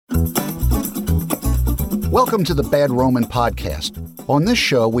Welcome to the Bad Roman Podcast. On this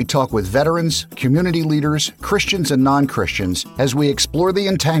show, we talk with veterans, community leaders, Christians and non-Christians as we explore the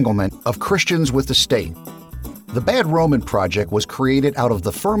entanglement of Christians with the state. The Bad Roman Project was created out of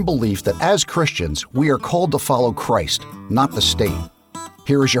the firm belief that as Christians, we are called to follow Christ, not the state.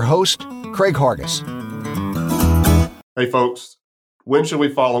 Here is your host, Craig Hargis. Hey folks, when should we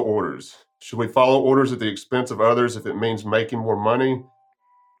follow orders? Should we follow orders at the expense of others if it means making more money?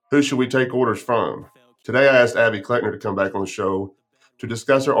 Who should we take orders from? Today I asked Abby Cleckner to come back on the show to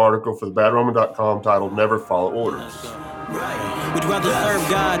discuss her article for thebadroman.com titled Never Follow Orders. Right. Would you rather serve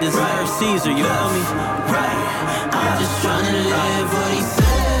God than serve Caesar, you feel me? Right. I'm just trying to live what he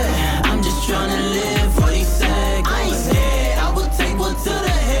said. I'm just trying to live what he said. I ain't scared, I will take one to the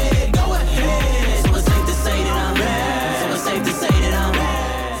head. Go ahead. So it's safe to say that I'm bad. So it's safe to say that I'm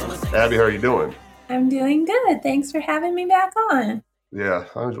bad. Abby, how are you doing? I'm doing good. Thanks for having me back on. Yeah,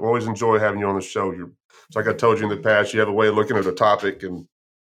 I always enjoy having you on the show. It's like I told you in the past, you have a way of looking at a topic and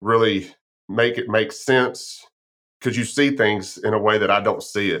really make it make sense because you see things in a way that I don't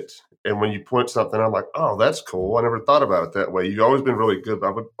see it. And when you point something, I'm like, oh, that's cool. I never thought about it that way. You've always been really good.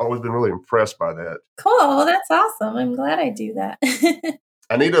 I've always been really impressed by that. Cool. Well, that's awesome. I'm glad I do that.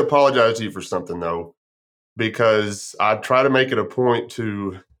 I need to apologize to you for something, though, because I try to make it a point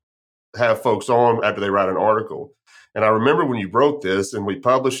to have folks on after they write an article. And I remember when you wrote this and we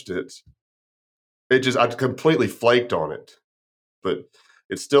published it, I completely flaked on it. But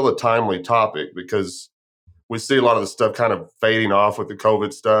it's still a timely topic because we see a lot of the stuff kind of fading off with the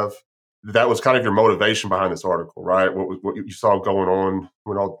COVID stuff. That was kind of your motivation behind this article, right? What you saw going on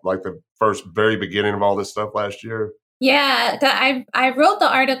when like the very beginning of all this stuff last year? Yeah, I wrote the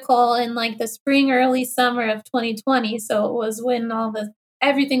article in like the spring, early summer of 2020. So it was when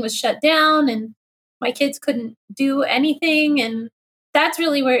everything was shut down and my kids couldn't do anything. And that's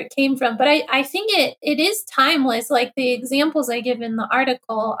really where it came from. But I think it is timeless. Like the examples I give in the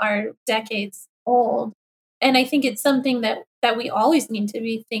article are decades old. And I think it's something that we always need to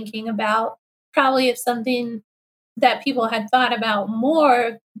be thinking about. Probably if something that people had thought about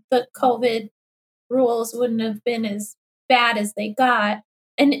more, the COVID rules wouldn't have been as bad as they got.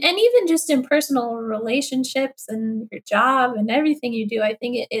 And even just in personal relationships and your job and everything you do, I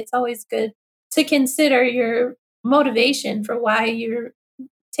think it's always good to consider your motivation for why you're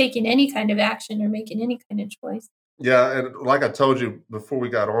taking any kind of action or making any kind of choice. Yeah, and like I told you before we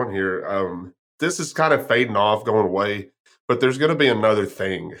got on here, this is kind of fading off, going away, but there's going to be another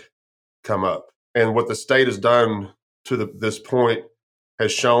thing come up. And what the state has done to this point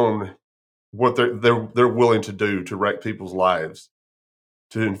has shown what they're willing to do to wreck people's lives,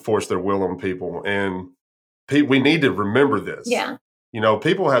 to enforce their will on people. And we need to remember this. Yeah. You know,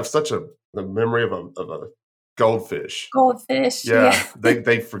 people have such the memory of a goldfish. Goldfish. Yeah.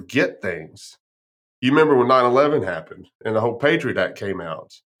 They forget things. You remember when 9/11 happened and the whole Patriot Act came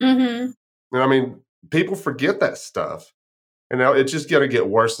out. Mm-hmm. And I mean, people forget that stuff. And now it's just going to get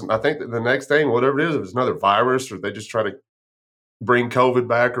worse. And I think that the next thing, whatever it is, if it's another virus or they just try to bring COVID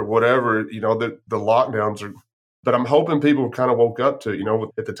back or whatever, you know, the lockdowns are. But I'm hoping people kind of woke up to, you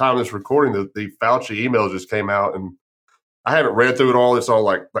know, at the time of this recording, the Fauci email just came out and I haven't read through it all. It's all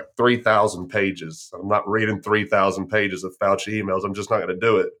like 3,000 pages. I'm not reading 3,000 pages of Fauci emails. I'm just not going to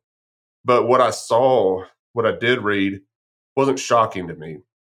do it. But what I did read wasn't shocking to me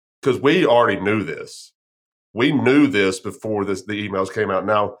because we already knew this. We knew this before the emails came out.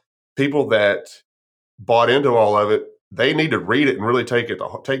 Now, people that bought into all of it, they need to read it and really take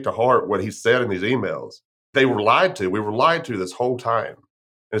to heart what he said in these emails. They were lied to. We were lied to this whole time.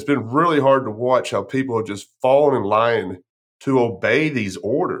 And it's been really hard to watch how people have just fallen in line to obey these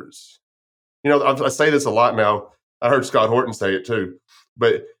orders. You know, I say this a lot now. I heard Scott Horton say it too.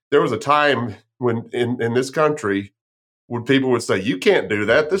 But there was a time when in this country when people would say, you can't do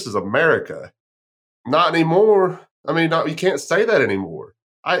that. This is America. Not anymore. I mean, you can't say that anymore.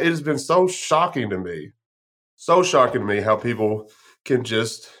 It has been so shocking to me how people can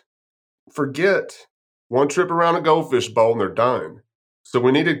just forget one trip around a goldfish bowl and they're done. So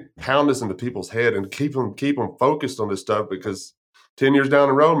we need to pound this into people's head and keep them focused on this stuff because 10 years down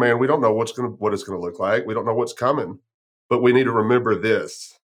the road, man, we don't know what it's going to look like. We don't know what's coming, but we need to remember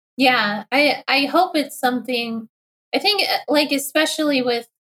this. Yeah, I hope it's something. I think, like especially with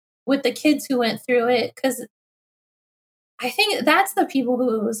the kids who went through it, because I think that's the people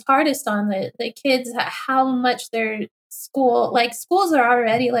who it was hardest on, the kids, how much their schools are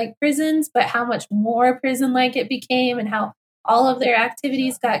already like prisons, but how much more prison-like it became and how all of their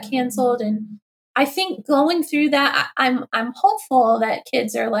activities got canceled. And I think going through that, I'm hopeful that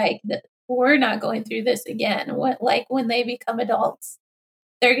kids are like, we're not going through this again. When they become adults,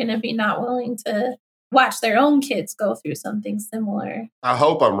 they're going to be not willing to watch their own kids go through something similar. I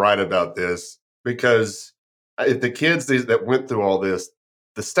hope I'm right about this, because if the kids that went through all this,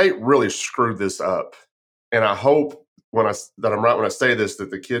 the state really screwed this up. And I hope that I'm right when I say this, that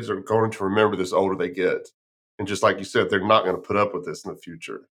the kids are going to remember this older they get. And just like you said, they're not going to put up with this in the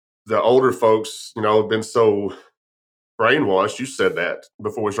future. The older folks, have been so brainwashed. You said that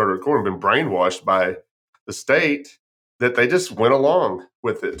before we started recording, been brainwashed by the state that they just went along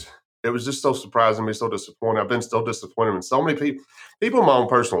with it. It was just so surprising me, so disappointed. I've been so disappointed in so many people in my own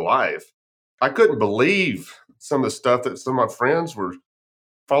personal life. I couldn't believe some of the stuff that some of my friends were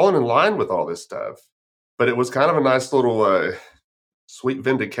falling in line with all this stuff. But it was kind of a nice little sweet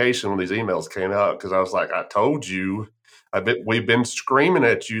vindication when these emails came out, because I was like, I told you. We've been screaming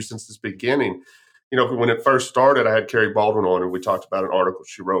at you since this beginning. When it first started, I had Carrie Baldwin on, and we talked about an article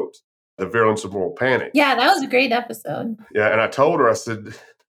she wrote, The Virulence of Moral Panic. Yeah, that was a great episode. Yeah, and I told her, I said,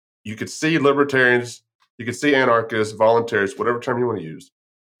 you could see libertarians, you could see anarchists, voluntaries, whatever term you want to use,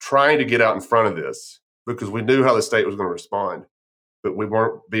 trying to get out in front of this, because we knew how the state was going to respond, but we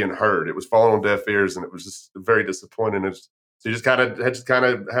weren't being heard. It was falling on deaf ears, and it was just very disappointing. So you just kind of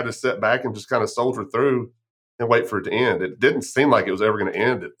had to sit back and just kind of soldier through and wait for it to end. It didn't seem like it was ever going to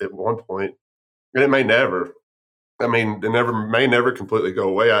end at one point, and it may never. I mean, may never completely go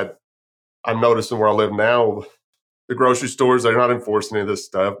away. I'm noticing where I live now, the grocery stores, they're not enforcing any of this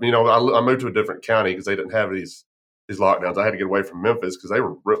stuff. I moved to a different county because they didn't have these lockdowns. I had to get away from Memphis because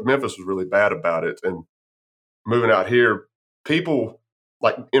Memphis was really bad about it. And moving out here, people,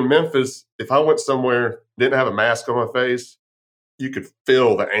 like in Memphis, if I went somewhere, didn't have a mask on my face, you could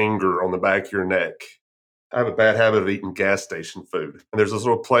feel the anger on the back of your neck. I have a bad habit of eating gas station food. And there's this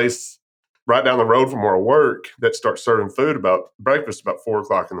little place right down the road from where I work that starts serving food breakfast about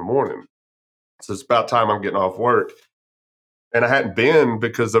 4:00 in the morning. So it's about time I'm getting off work. And I hadn't been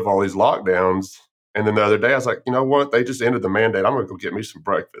because of all these lockdowns. And then the other day I was like, you know what? They just ended the mandate. I'm going to go get me some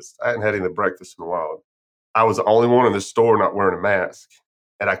breakfast. I hadn't had any breakfast in a while. I was the only one in the store not wearing a mask.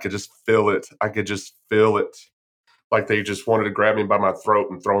 And I could just feel it. I could just feel it. Like they just wanted to grab me by my throat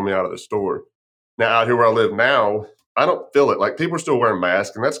and throw me out of the store. Now, out here where I live now, I don't feel it. Like people are still wearing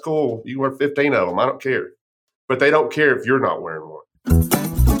masks, and that's cool. You can wear 15 of them. I don't care. But they don't care if you're not wearing one.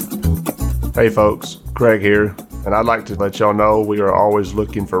 Hey folks, Craig here, and I'd like to let y'all know we are always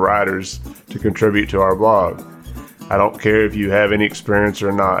looking for writers to contribute to our blog. I don't care if you have any experience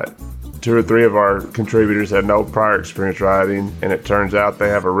or not. 2 or 3 of our contributors had no prior experience writing, and it turns out they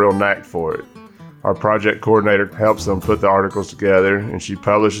have a real knack for it. Our project coordinator helps them put the articles together, and she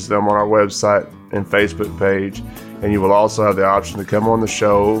publishes them on our website and Facebook page, and you will also have the option to come on the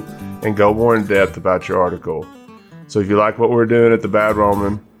show and go more in depth about your article. So if you like what we're doing at The Bad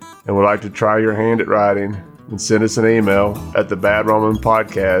Roman and would like to try your hand at writing, then send us an email at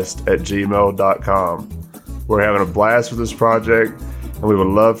thebadromanpodcast@gmail.com. We're having a blast with this project, and we would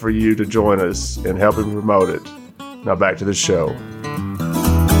love for you to join us in helping promote it. Now back to the show.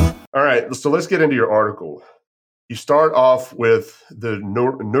 All right, so let's get into your article. You start off with the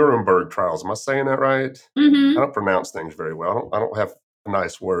Nuremberg trials. Am I saying that right? Mm-hmm. I don't pronounce things very well. I don't have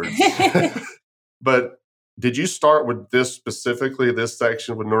nice words. But did you start with this specifically, this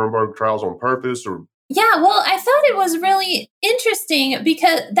section with Nuremberg trials on purpose, or? Yeah, well, I thought it was really interesting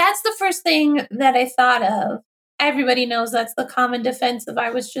because that's the first thing that I thought of. Everybody knows that's the common defense of I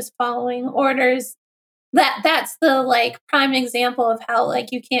was just following orders. That's the prime example of how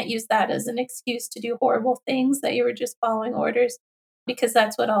you can't use that as an excuse to do horrible things, that you were just following orders, because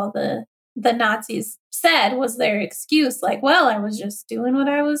that's what all the Nazis said was their excuse. I was just doing what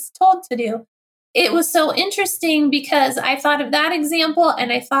I was told to do. It was so interesting because I thought of that example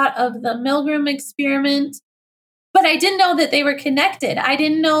and I thought of the Milgram experiment, but I didn't know that they were connected. I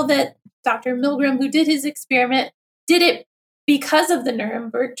didn't know that Dr. Milgram, who did his experiment, did it because of the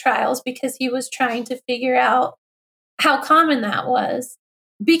Nuremberg trials, because he was trying to figure out how common that was.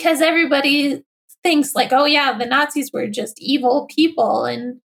 Because everybody thinks oh yeah, the Nazis were just evil people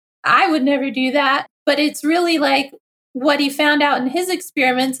and I would never do that. But it's really what he found out in his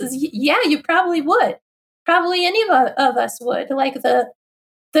experiments is, yeah, you probably would. Probably any of us would.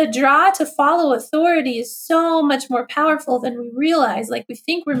 The draw to follow authority is so much more powerful than we realize. We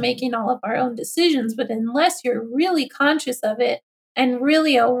think we're making all of our own decisions, but unless you're really conscious of it and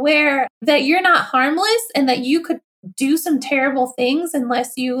really aware that you're not harmless and that you could do some terrible things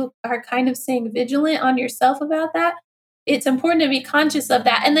unless you are kind of staying vigilant on yourself about that, it's important to be conscious of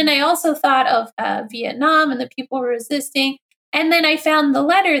that. And then I also thought of Vietnam and the people resisting. And then I found the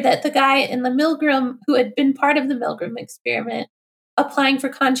letter that the guy in the Milgram, who had been part of the Milgram experiment, applying for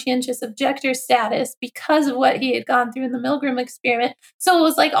conscientious objector status because of what he had gone through in the Milgram experiment. So it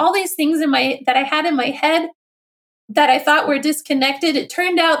was like all these things that I had in my head that I thought were disconnected. It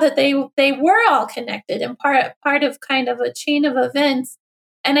turned out that they were all connected and part of kind of a chain of events.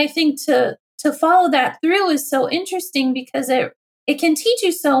 And I think to follow that through is so interesting because it can teach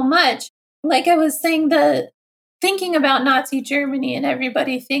you so much. Like I was saying, thinking about Nazi Germany, and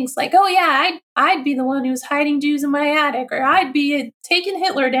everybody thinks like, oh yeah, I'd be the one who's hiding Jews in my attic, or I'd be taking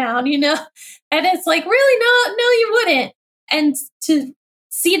Hitler down, you know? And it's like, really, no, you wouldn't. And to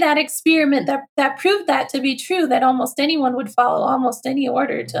see that experiment that proved that to be true, that almost anyone would follow almost any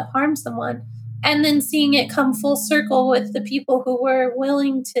order to harm someone. And then seeing it come full circle with the people who were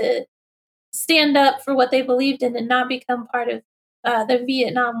willing to stand up for what they believed in and not become part of the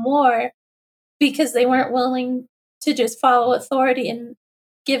Vietnam War because they weren't willing to just follow authority and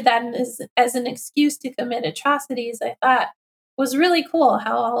give that as an excuse to commit atrocities, I thought was really cool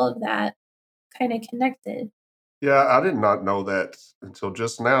how all of that kind of connected. Yeah, I did not know that until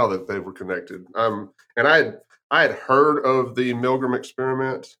just now that they were connected. And I had heard of the Milgram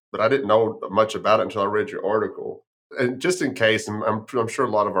experiment, but I didn't know much about it until I read your article. And just in case, and I'm sure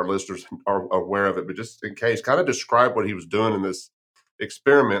a lot of our listeners are aware of it, but just in case, kind of describe what he was doing in this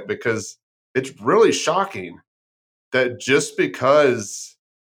experiment, because it's really shocking that just because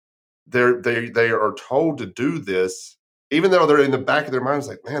they are told to do this, even though they're in the back of their minds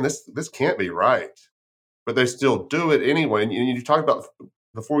like, man, this can't be right, but they still do it anyway. And you talked about,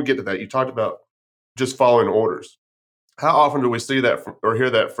 before we get to that, you talked about just following orders. How often do we see that or hear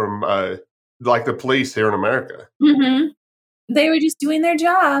that from like the police here in America? Mm-hmm. They were just doing their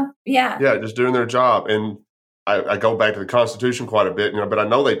job. Yeah. Yeah, just doing their job. And I go back to the Constitution quite a bit, but I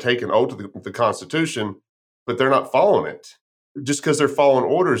know they take an oath to the Constitution, but they're not following it just because they're following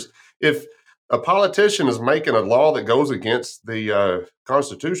orders. If a politician is making a law that goes against the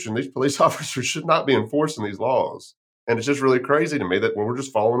Constitution, these police officers should not be enforcing these laws. And it's just really crazy to me that when we're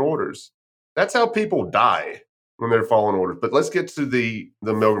just following orders, that's how people die, when they're following orders. But let's get to the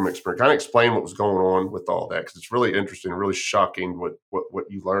Milgram experiment. Kind of explain what was going on with all that, because it's really interesting, really shocking what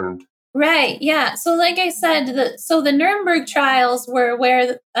you learned. Right. Yeah. So like I said, the Nuremberg trials were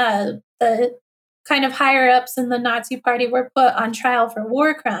where the kind of higher ups in the Nazi party were put on trial for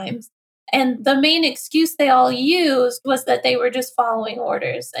war crimes. And the main excuse they all used was that they were just following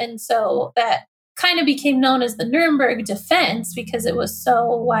orders. And so that kind of became known as the Nuremberg defense because it was so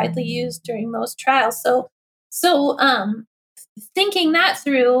widely used during those trials. So thinking that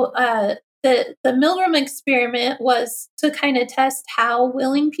through, the Milgram experiment was to kind of test how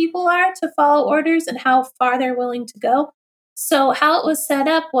willing people are to follow orders and how far they're willing to go. So how it was set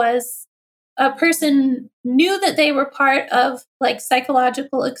up was a person knew that they were part of like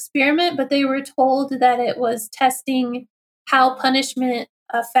psychological experiment, but they were told that it was testing how punishment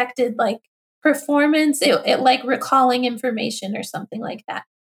affected like performance, it like recalling information or something like that.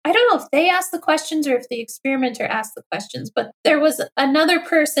 I don't know if they asked the questions or if the experimenter asked the questions, but there was another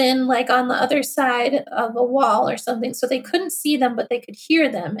person like on the other side of a wall or something. So they couldn't see them, but they could hear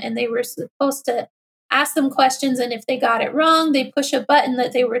them. And they were supposed to ask them questions. And if they got it wrong, they push a button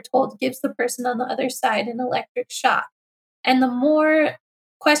that they were told gives the person on the other side an electric shock. And the more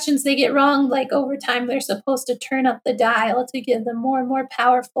questions they get wrong, like over time, they're supposed to turn up the dial to give them more and more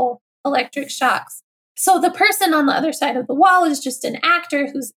powerful electric shocks. So the person on the other side of the wall is just an actor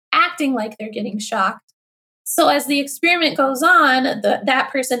who's acting like they're getting shocked. So as the experiment goes on, that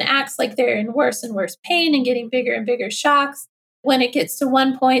person acts like they're in worse and worse pain and getting bigger and bigger shocks. When it gets to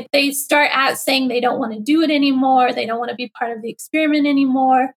one point, they start saying they don't want to do it anymore. They don't want to be part of the experiment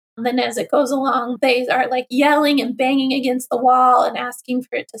anymore. And then as it goes along, they are like yelling and banging against the wall and asking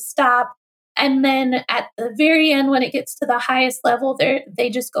for it to stop. And then at the very end, when it gets to the highest level, they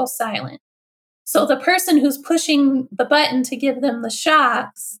just go silent. So the person who's pushing the button to give them the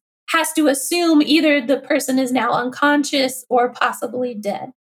shocks has to assume either the person is now unconscious or possibly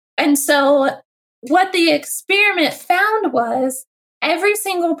dead. And so what the experiment found was every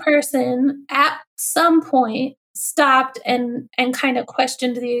single person at some point stopped and kind of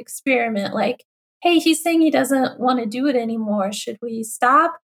questioned the experiment. Like, hey, he's saying he doesn't want to do it anymore. Should we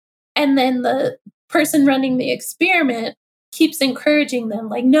stop? And then the person running the experiment keeps encouraging them,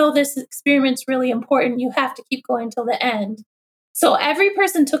 like, no, this experiment's really important. You have to keep going till the end. So every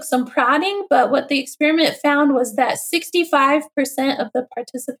person took some prodding, but what the experiment found was that 65% of the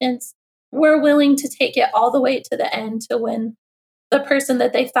participants were willing to take it all the way to the end, to when the person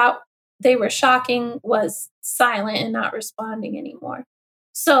that they thought they were shocking was silent and not responding anymore.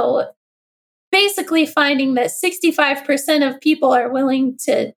 So basically finding that 65% of people are willing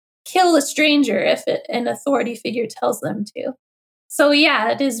to kill a stranger if an authority figure tells them to. So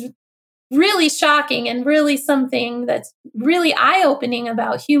yeah, it is really shocking and really something that's really eye-opening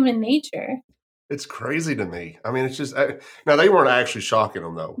about human nature. It's crazy to me. I mean, it's just now they weren't actually shocking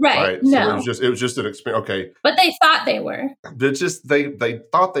them though, Right. right? So No. it was just an experience. Okay, But they thought they were. they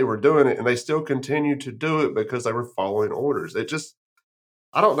thought they were doing it, and they still continued to do it because they were following orders. It just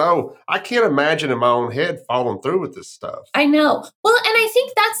I don't know. I can't imagine in my own head following through with this stuff. I know. Well, and I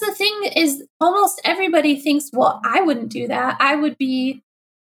think that's the thing is almost everybody thinks, well, I wouldn't do that. I would be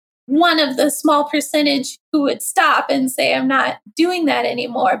one of the small percentage who would stop and say, I'm not doing that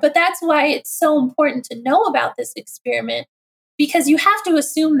anymore. But that's why it's so important to know about this experiment, because you have to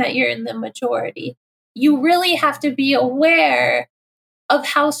assume that you're in the majority. You really have to be aware of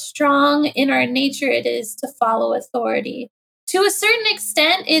how strong in our nature it is to follow authority. To a certain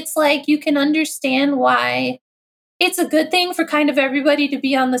extent, it's like you can understand why it's a good thing for kind of everybody to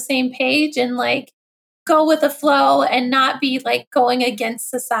be on the same page and like go with the flow and not be like going against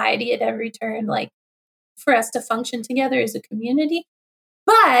society at every turn, like for us to function together as a community.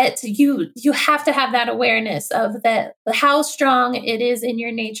 But you have to have that awareness of that how strong it is in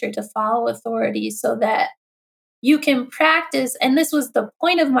your nature to follow authority so that you can practice. And this was the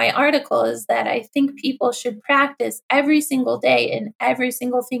point of my article, is that I think people should practice every single day in every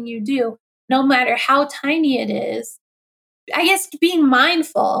single thing you do, no matter how tiny it is. I guess being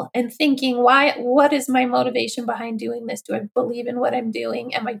mindful and thinking, what is my motivation behind doing this? Do I believe in what I'm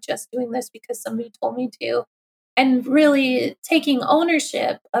doing? Am I just doing this because somebody told me to? And really taking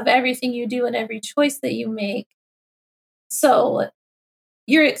ownership of everything you do and every choice that you make. So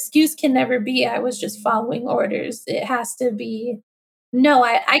your excuse can never be, I was just following orders. It has to be, no,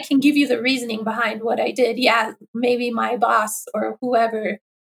 I can give you the reasoning behind what I did. Yeah, maybe my boss or whoever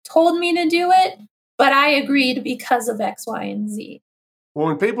told me to do it, but I agreed because of X, Y, and Z. Well,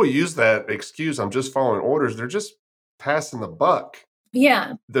 when people use that excuse, I'm just following orders, they're just passing the buck.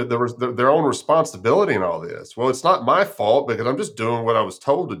 Yeah. Their own responsibility in all this. Well, it's not my fault because I'm just doing what I was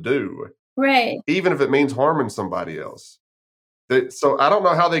told to do, Right. even if it means harming somebody else. So I don't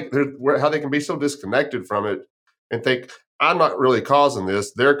know how they can be so disconnected from it and think I'm not really causing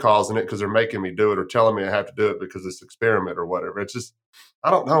this. They're causing it because they're making me do it or telling me I have to do it because this experiment or whatever. It's just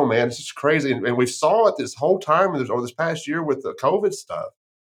I don't know, man. It's just crazy, and we saw it this whole time over this past year with the COVID stuff.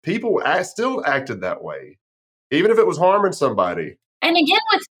 People still acted that way, even if it was harming somebody. And again,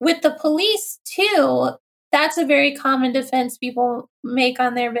 with the police too, that's a very common defense people make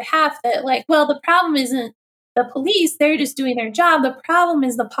on their behalf, that like, well, the problem isn't the police, they're just doing their job. The problem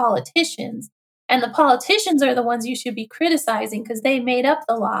is the politicians. And the politicians are the ones you should be criticizing because they made up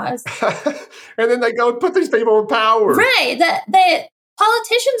the laws. And then they go put these people in power. Right. The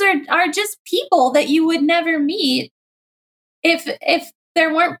politicians are just people that you would never meet if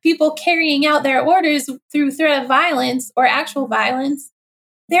there weren't people carrying out their orders through threat of violence or actual violence.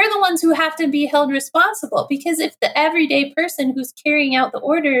 They're the ones who have to be held responsible, because if the everyday person who's carrying out the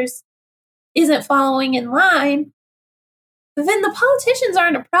orders isn't following in line, then the politicians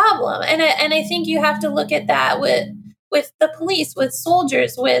aren't a problem. And I think you have to look at that with the police, with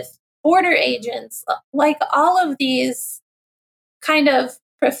soldiers, with border agents, like all of these kind of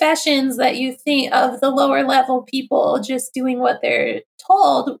professions that you think of the lower level people just doing what they're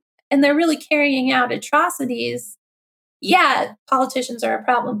told, and they're really carrying out atrocities. Yeah, politicians are a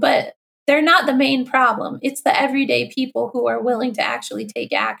problem, but they're not the main problem. It's the everyday people who are willing to actually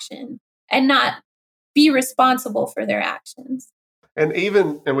take action and not be responsible for their actions. And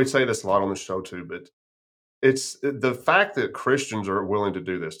we say this a lot on the show too, but it's the fact that Christians are willing to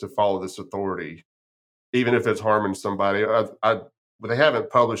do this, to follow this authority, even if it's harming somebody. But they haven't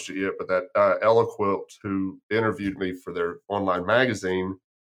published it yet, but that Eloquilt, who interviewed me for their online magazine,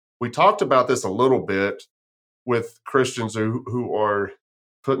 we talked about this a little bit with Christians who are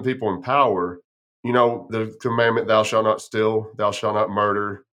putting people in power. You know, the commandment, thou shalt not steal, thou shalt not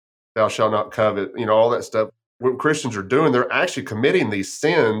murder, thou shalt not covet, all that stuff. What Christians are doing, they're actually committing these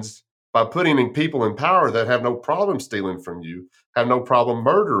sins by putting in people in power that have no problem stealing from you, have no problem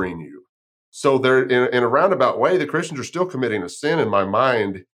murdering you. So they're in a roundabout way, the Christians are still committing a sin in my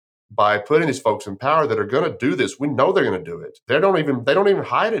mind by putting these folks in power that are going to do this. We know they're going to do it. They don't even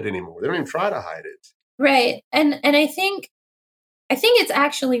hide it anymore. They don't even try to hide it. Right. And I think it's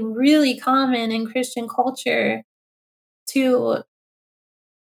actually really common in Christian culture to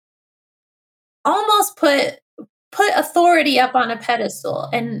almost put authority up on a pedestal,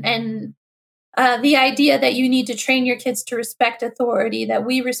 and the idea that you need to train your kids to respect authority, that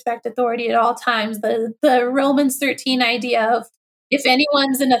we respect authority at all times, the Romans 13 idea of if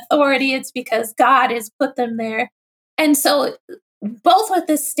anyone's in authority, it's because God has put them there. And so both with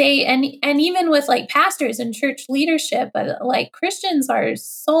the state and even with like pastors and church leadership, but like Christians are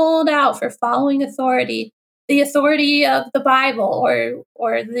sold out for following authority, the authority of the Bible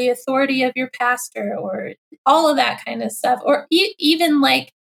or the authority of your pastor or all of that kind of stuff, or even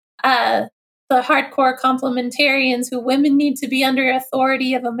like uh the hardcore complementarians who women need to be under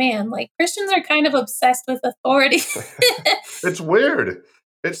authority of a man. Like Christians are kind of obsessed with authority. It's weird.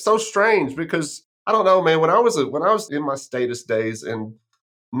 It's so strange because I don't know, man. When I was in my status days and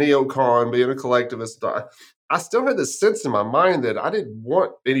neocon, being a collectivist, I still had this sense in my mind that I didn't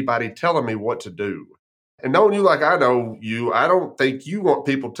want anybody telling me what to do. And knowing you like I know you, I don't think you want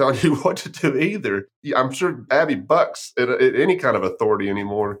people telling you what to do either. I'm sure Abby bucks at any kind of authority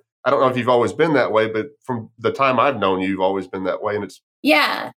anymore. I don't know if you've always been that way, but from the time I've known you, you've always been that way. And it's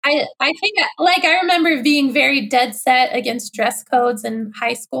Yeah, I think like I remember being very dead set against dress codes in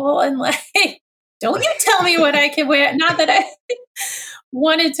high school and like don't you tell me what I can wear. Not that I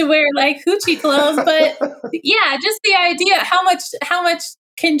wanted to wear like hoochie clothes, but yeah, just the idea how much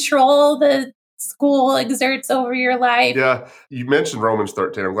control the school exerts over your life. Yeah, you mentioned Romans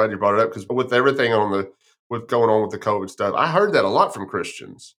 13. I'm glad you brought it up because with everything with going on with the COVID stuff, I heard that a lot from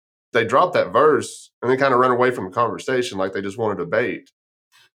Christians. They dropped that verse and then kind of run away from the conversation like they just want to debate.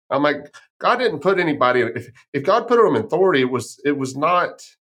 I'm like, God didn't put anybody in. If God put them in authority, it was not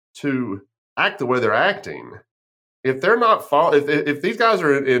to act the way they're acting. If they're not if these guys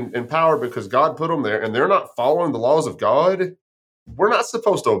are in power because God put them there and they're not following the laws of God, we're not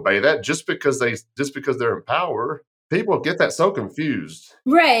supposed to obey that just because they're in power. People get that so confused.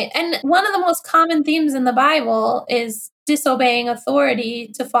 Right. And one of the most common themes in the Bible is disobeying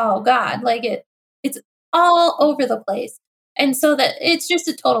authority to follow God. Like it's all over the place. And so that it's just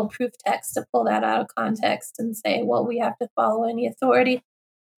a total proof text to pull that out of context and say, well, we have to follow any authority.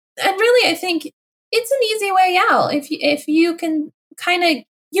 And really, I think it's an easy way out. If you can kind of,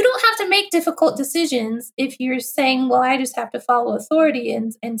 you don't have to make difficult decisions if you're saying, well, I just have to follow authority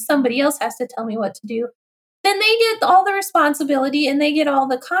and somebody else has to tell me what to do. Then they get all the responsibility and they get all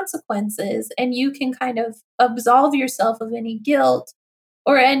the consequences, and you can kind of absolve yourself of any guilt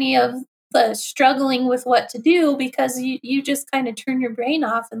or any of the struggling with what to do because you just kind of turn your brain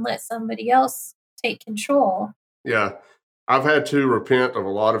off and let somebody else take control. Yeah. I've had to repent of a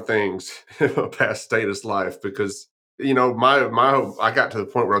lot of things in my past status life because, my I got to the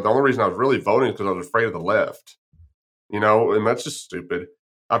point where the only reason I was really voting is because I was afraid of the left, and that's just stupid.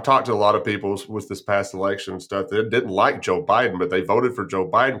 I've talked to a lot of people with this past election and stuff that didn't like Joe Biden, but they voted for Joe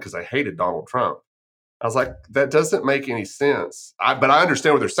Biden because they hated Donald Trump. I was like, that doesn't make any sense. But I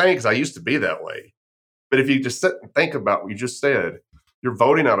understand what they're saying because I used to be that way. But if you just sit and think about what you just said, you're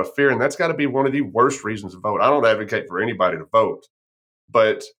voting out of fear, and that's got to be one of the worst reasons to vote. I don't advocate for anybody to vote,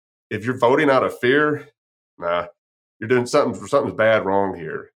 but if you're voting out of fear, nah, you're doing something's bad wrong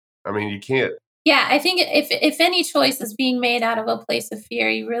here. I mean, you can't. Yeah, I think if any choice is being made out of a place of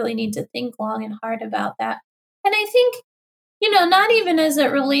fear, you really need to think long and hard about that. And I think, not even as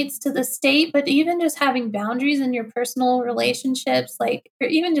it relates to the state, but even just having boundaries in your personal relationships, like, or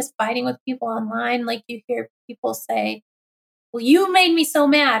even just fighting with people online, like you hear people say, well, you made me so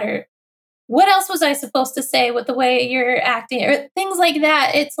mad, or what else was I supposed to say with the way you're acting, or things like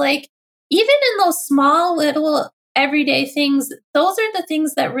that. It's like, even in those small little everyday things, those are the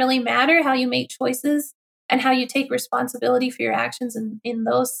things that really matter, how you make choices and how you take responsibility for your actions in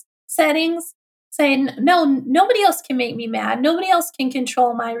those settings. Saying, no, nobody else can make me mad. Nobody else can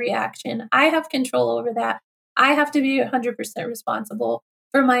control my reaction. I have control over that. I have to be 100% responsible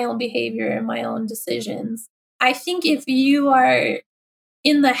for my own behavior and my own decisions. I think if you are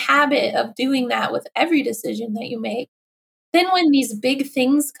in the habit of doing that with every decision that you make, then when these big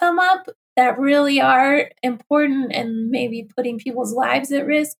things come up that really are important and maybe putting people's lives at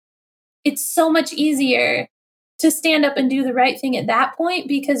risk, it's so much easier to stand up and do the right thing at that point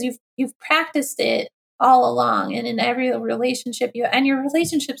because you've practiced it all along. And in every relationship your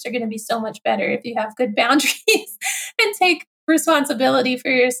relationships are going to be so much better if you have good boundaries and take responsibility for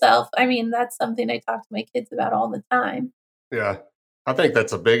yourself. I mean, that's something I talk to my kids about all the time. Yeah. I think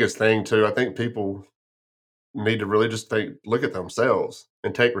that's the biggest thing too. I think people need to really just look at themselves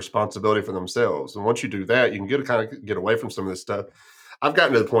and take responsibility for themselves. And once you do that, you can kind of get away from some of this stuff. I've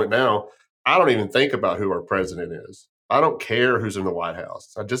gotten to the point now, I don't even think about who our president is. I don't care who's in the White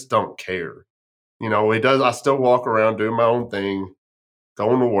House. I just don't care. I still walk around doing my own thing,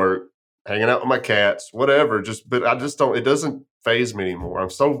 going to work, hanging out with my cats, whatever. But I just don't, it doesn't faze me anymore.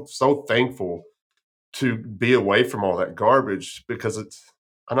 I'm so thankful to be away from all that garbage because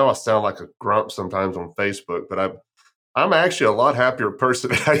I know I sound like a grump sometimes on Facebook, but I'm actually a lot happier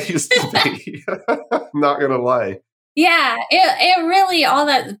person than I used to be. Not going to lie. Yeah, it really all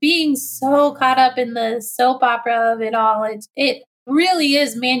that being so caught up in the soap opera of it all, it really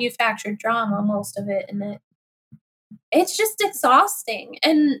is manufactured drama, most of it, and it's just exhausting.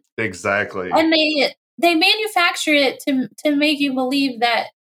 Exactly. And they manufacture it to make you believe that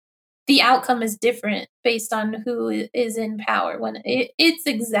the outcome is different based on who is in power when it's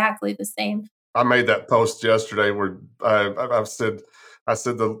exactly the same. I made that post yesterday where I said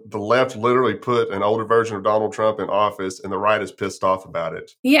the left literally put an older version of Donald Trump in office, and the right is pissed off about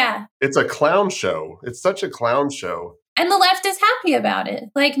it. Yeah. It's a clown show. It's such a clown show. And the left is happy about it.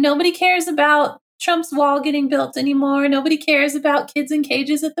 Like, nobody cares about Trump's wall getting built anymore. Nobody cares about kids in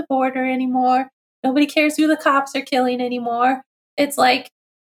cages at the border anymore. Nobody cares who the cops are killing anymore. It's like,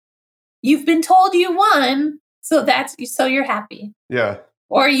 you've been told you won, so you're happy. Yeah.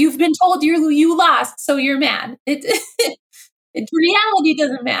 Or you've been told you lost, so you're mad. Reality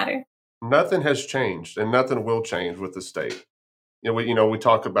doesn't matter. Nothing has changed, and nothing will change with the state. We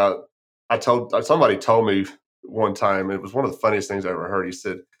talk about. Somebody told me one time, it was one of the funniest things I ever heard. He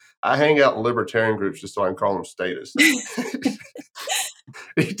said, "I hang out in libertarian groups just so I can call them statists."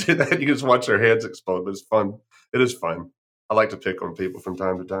 He did that. You just watch their heads explode, but it's fun. It is fun. I like to pick on people from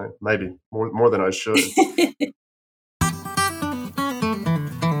time to time, maybe more than I should.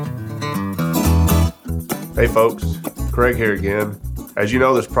 Hey folks, Craig here again. As you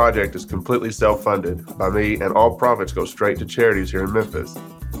know, this project is completely self-funded by me, and all profits go straight to charities here in Memphis.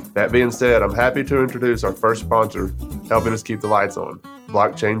 That being said, I'm happy to introduce our first sponsor, helping us keep the lights on,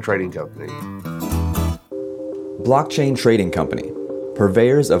 Blockchain Trading Company. Blockchain Trading Company,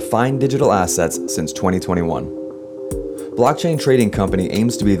 purveyors of fine digital assets since 2021. Blockchain Trading Company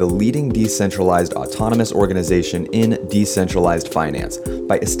aims to be the leading decentralized autonomous organization in decentralized finance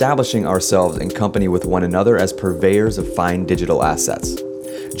by establishing ourselves in company with one another as purveyors of fine digital assets.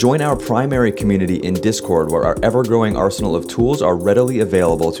 Join our primary community in Discord, where our ever-growing arsenal of tools are readily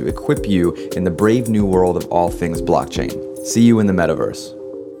available to equip you in the brave new world of all things blockchain. See you in the metaverse.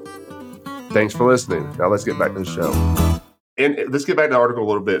 Thanks for listening. Now let's get back to the show. And let's get back to the article a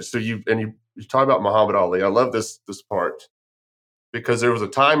little bit. So you talk about Muhammad Ali. I love this part because there was a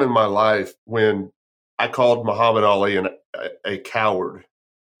time in my life when I called Muhammad Ali a coward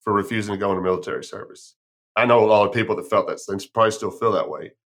for refusing to go into military service. I know a lot of people that felt that, and probably still feel that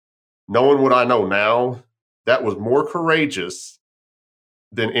way. Knowing what I know now, that was more courageous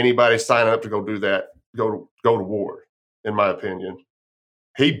than anybody signing up to go do that, go to war, in my opinion.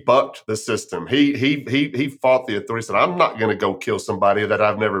 He bucked the system. He fought the authorities. Said, "I'm not going to go kill somebody that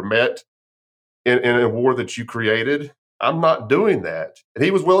I've never met in a war that you created. I'm not doing that." And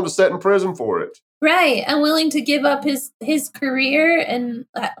he was willing to sit in prison for it. Right, and willing to give up his career and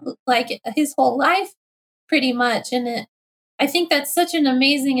like his whole life, pretty much. And I think that's such an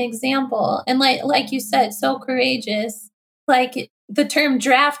amazing example. And like you said, so courageous. Like, the term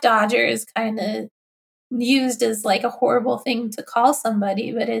draft dodger is kind of used as like a horrible thing to call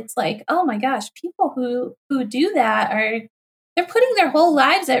somebody, but it's like, oh my gosh, people who do that they're putting their whole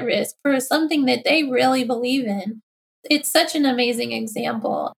lives at risk for something that they really believe in. It's such an amazing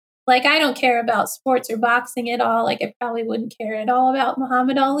example. Like, I don't care about sports or boxing at all. Like, I probably wouldn't care at all about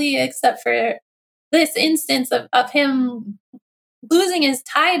Muhammad Ali, except for this instance of him losing his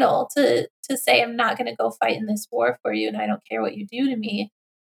title to say, I'm not going to go fight in this war for you, and I don't care what you do to me.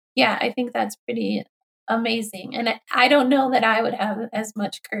 Yeah, I think that's pretty amazing. And I don't know that I would have as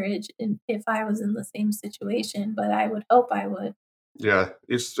much courage if I was in the same situation, but I would hope I would. Yeah,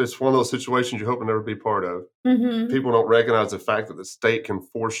 it's one of those situations you hope to never be part of. Mm-hmm. People don't recognize the fact that the state can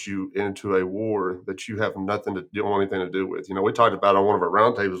force you into a war that you have nothing to do, anything to do with. We talked about on one of our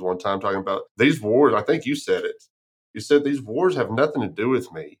roundtables one time, talking about these wars. I think you said it. You said these wars have nothing to do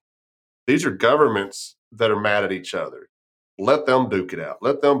with me. These are governments that are mad at each other. Let them duke it out.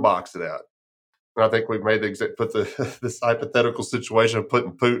 Let them box it out. And I think we've made this hypothetical situation of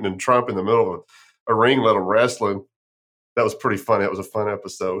putting Putin and Trump in the middle of a ring, little wrestling. That was pretty funny. It was a fun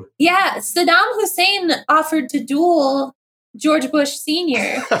episode. Yeah, Saddam Hussein offered to duel George Bush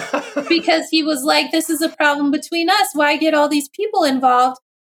Sr. because he was like, this is a problem between us. Why get all these people involved?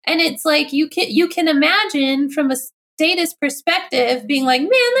 And it's like, you can imagine from a statist perspective being like, man,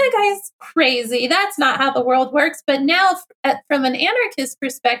 that guy's crazy. That's not how the world works. But now from an anarchist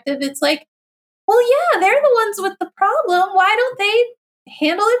perspective, it's like, well, yeah, they're the ones with the problem. Why don't they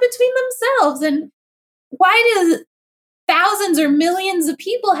handle it between themselves? And why do thousands or millions of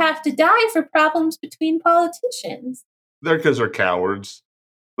people have to die for problems between politicians? They're because they're cowards.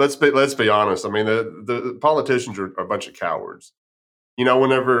 Let's be honest. I mean, the politicians are a bunch of cowards.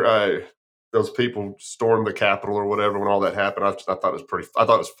 Whenever those people stormed the Capitol or whatever when all that happened. I thought it was I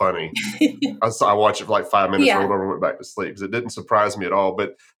thought it was funny. I watched it for like 5 minutes, rolled over and went back to sleep because it didn't surprise me at all.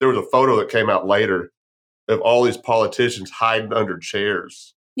 But there was a photo that came out later of all these politicians hiding under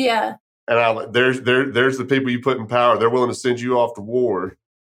chairs. Yeah. And there's the people you put in power. They're willing to send you off to war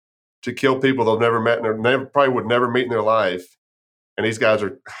to kill people they've never met and probably would never meet in their life. And these guys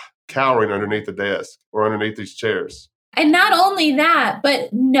are cowering underneath the desk or underneath these chairs. And not only that, but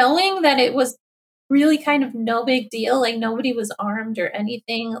knowing that it was really kind of no big deal, like nobody was armed or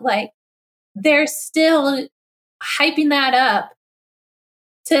anything, like they're still hyping that up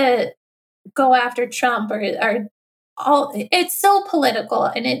to go after Trump or all. It's so political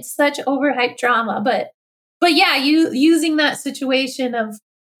and it's such overhyped drama. But yeah, you using that situation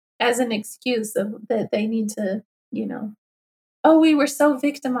as an excuse of that they need to, oh, we were so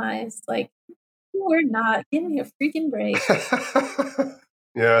victimized. Like, we're not. Give me a freaking break.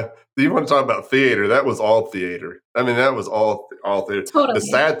 Yeah. You want to talk about theater? That was all theater. I mean, that was all theater. Totally. The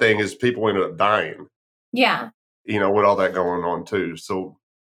sad thing is people ended up dying. Yeah. With all that going on too. So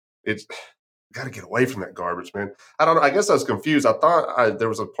it's got to get away from that garbage, man. I don't know. I guess I was confused. I thought there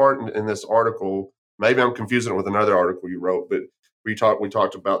was a part in this article. Maybe I'm confusing it with another article you wrote, but we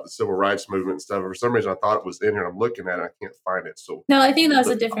talked about the civil rights movement and stuff. For some reason, I thought it was in here. I'm looking at it. I can't find it. So no, I think that was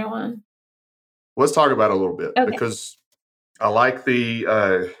a different one. Let's talk about it a little bit because I like this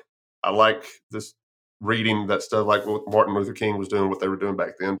reading that stuff, like what Martin Luther King was doing, what they were doing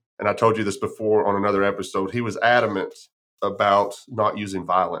back then. And I told you this before on another episode. He was adamant about not using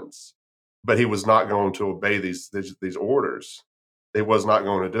violence, but he was not going to obey these orders. He was not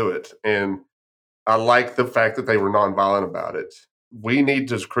going to do it. And I like the fact that they were nonviolent about it. We need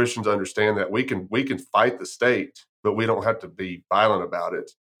as Christians to understand that we can fight the state, but we don't have to be violent about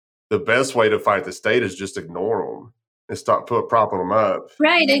it. The best way to fight the state is just ignore them and stop propping them up.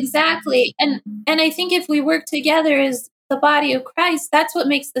 Right, exactly. And I think if we work together as the body of Christ, that's what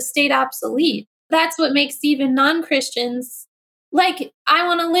makes the state obsolete. That's what makes even non-Christians, like, I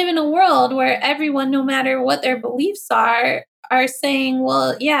want to live in a world where everyone, no matter what their beliefs are saying,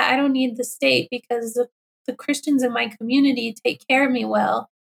 well, yeah, I don't need the state because the Christians in my community take care of me well.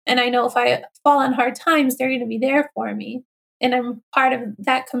 And I know if I fall on hard times, they're going to be there for me. And I'm part of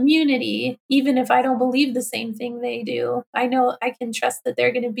that community, even if I don't believe the same thing they do. I know I can trust that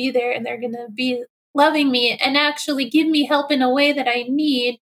they're going to be there and they're going to be loving me and actually give me help in a way that I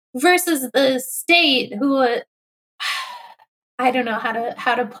need versus the state who, I don't know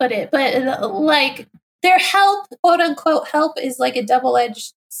how to put it, but like their help, quote unquote, help is like a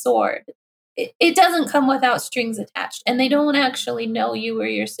double-edged sword. It doesn't come without strings attached, and they don't actually know you or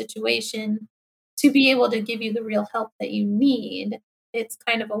your situation to be able to give you the real help that you need. It's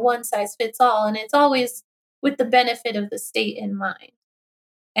kind of a one-size-fits-all, and it's always with the benefit of the state in mind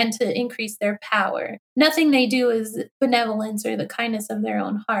and to increase their power. Nothing they do is benevolence or the kindness of their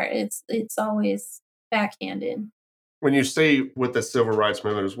own heart. It's always backhanded. When you see with the civil rights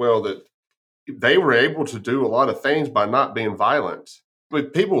movement as well, that they were able to do a lot of things by not being violent.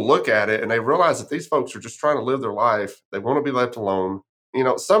 But people look at it and they realize that these folks are just trying to live their life. They want to be left alone.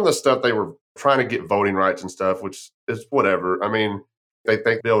 Some of the stuff they were trying to get voting rights and stuff, which is whatever. I mean, they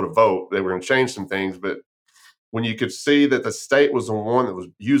think they'll be able to vote. They were going to change some things. But when you could see that the state was the one that was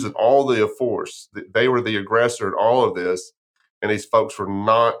using all the force, that they were the aggressor in all of this, and these folks were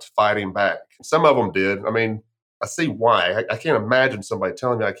not fighting back. Some of them did. I mean, I see why. I can't imagine somebody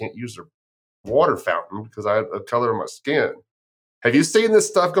telling me I can't use their water fountain because I have a color in my skin. Have you seen this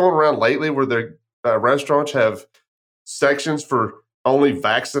stuff going around lately where the restaurants have sections for only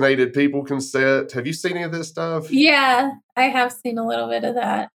vaccinated people can sit? Have you seen any of this stuff? Yeah, I have seen a little bit of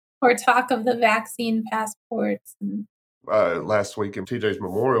that. Or talk of the vaccine passports. Last week in TJ's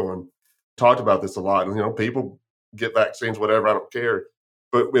memorial and talked about this a lot. And, people get vaccines, whatever, I don't care.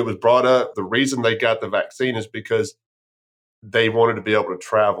 But it was brought up, the reason they got the vaccine is because they wanted to be able to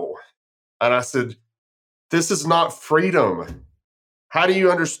travel. And I said, this is not freedom. How can you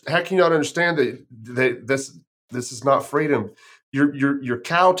not understand that this is not freedom? You're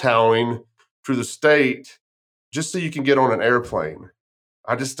kowtowing to the state just so you can get on an airplane.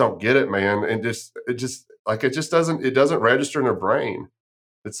 I just don't get it, man. And it doesn't register in their brain.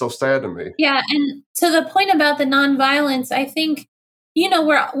 It's so sad to me. Yeah, and to the point about the nonviolence, I think,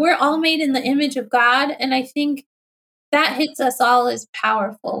 we're all made in the image of God, and I think that hits us all as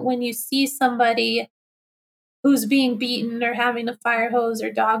powerful when you see somebody who's being beaten or having a fire hose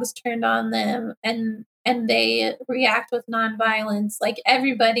or dogs turned on them and they react with nonviolence. Like,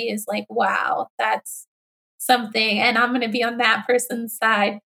 everybody is like, wow, that's something, and I'm going to be on that person's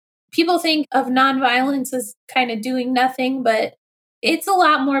side. People think of nonviolence as kind of doing nothing, but it's a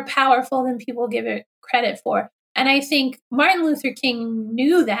lot more powerful than people give it credit for. And I think Martin Luther King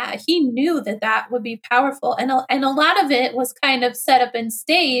knew that. He knew that that would be powerful. And a lot of it was kind of set up and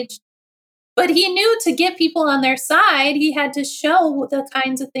staged. But he knew to get people on their side, he had to show the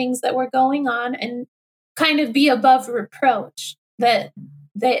kinds of things that were going on and kind of be above reproach. That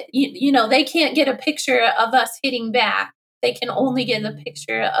they can't get a picture of us hitting back. They can only get a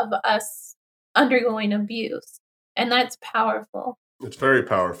picture of us undergoing abuse. And that's powerful. It's very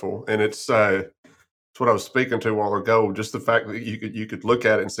powerful. And it's what I was speaking to a while ago, just the fact that you could look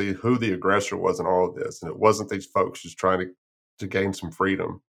at it and see who the aggressor was in all of this. And it wasn't these folks just trying to gain some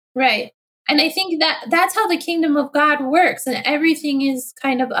freedom. Right. And I think that's how the kingdom of God works. And everything is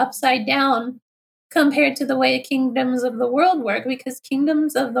kind of upside down compared to the way kingdoms of the world work, because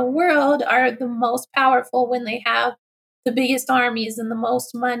kingdoms of the world are the most powerful when they have the biggest armies and the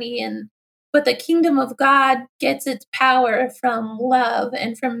most money. But the kingdom of God gets its power from love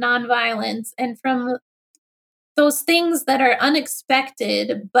and from nonviolence and from those things that are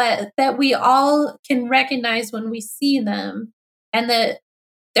unexpected, but that we all can recognize when we see them, and that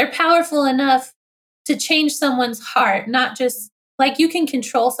they're powerful enough to change someone's heart, not just like you can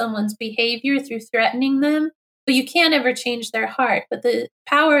control someone's behavior through threatening them, but you can't ever change their heart. But the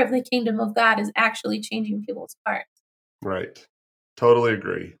power of the kingdom of God is actually changing people's hearts. Right. Totally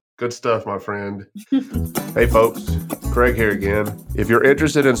agree. Good stuff, my friend. Hey, folks. Craig here again. If you're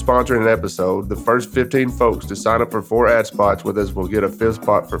interested in sponsoring an episode, the first 15 folks to sign up for 4 ad spots with us will get a 5th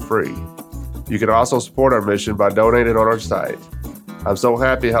spot for free. You can also support our mission by donating on our site. I'm so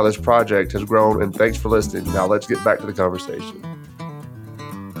happy how this project has grown, and thanks for listening. Now let's get back to the conversation.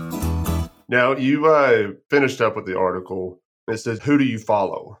 Now, you finished up with the article. It says, who do you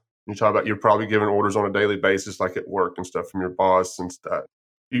follow? You talk about you're probably giving orders on a daily basis, like at work and stuff from your boss and stuff.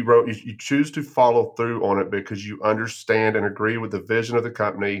 You wrote, you choose to follow through on it because you understand and agree with the vision of the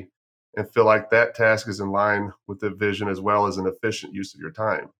company and feel like that task is in line with the vision as well as an efficient use of your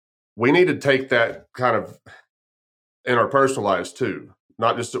time. We need to take that kind of in our personal lives too,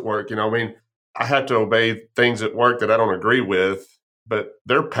 not just at work. I have to obey things at work that I don't agree with, but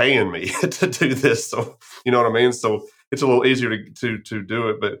they're paying me to do this. So, you know what I mean? So it's a little easier to do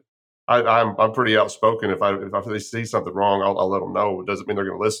it, but I'm pretty outspoken. If I see something wrong, I'll let them know. It doesn't mean they're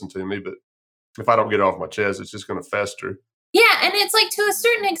going to listen to me, but if I don't get it off my chest, it's just going to fester. Yeah. And it's like, to a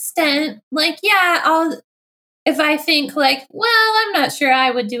certain extent, like, yeah, if I think like, well, I'm not sure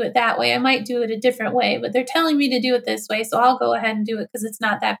I would do it that way, I might do it a different way, but they're telling me to do it this way, so I'll go ahead and do it because it's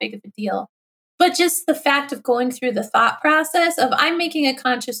not that big of a deal. But just the fact of going through the thought process of I'm making a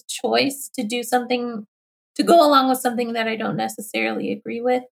conscious choice to do something, to go along with something that I don't necessarily agree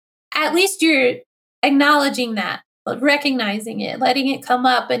with, at least you're acknowledging that, recognizing it, letting it come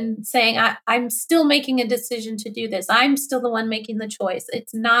up and saying, I'm still making a decision to do this. I'm still the one making the choice.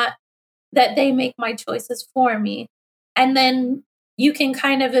 It's not that they make my choices for me. And then you can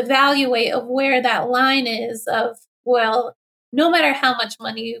kind of evaluate of where that line is of, well, no matter how much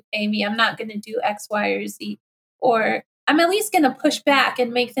money you pay me, I'm not going to do X, Y, or Z. Or I'm at least going to push back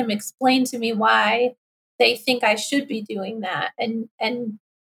and make them explain to me why they think I should be doing that, and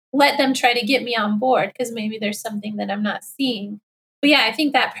let them try to get me on board because maybe there's something that I'm not seeing. But yeah, I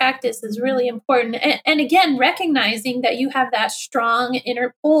think that practice is really important. And again, recognizing that you have that strong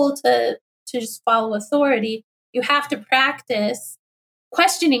inner pull to just follow authority, you have to practice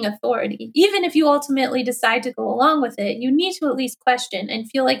questioning authority. Even if you ultimately decide to go along with it, you need to at least question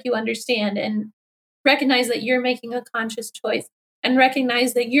and feel like you understand and recognize that you're making a conscious choice and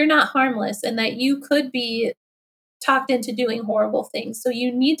recognize that you're not harmless and that you could be talked into doing horrible things. So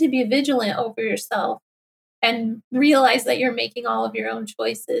you need to be vigilant over yourself and realize that you're making all of your own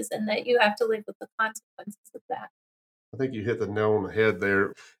choices and that you have to live with the consequences of that. I think you hit the nail on the head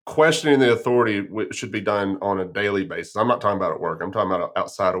there. Questioning the authority should be done on a daily basis. I'm not talking about at work. I'm talking about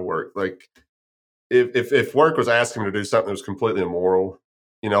outside of work. Like if work was asking me to do something that was completely immoral,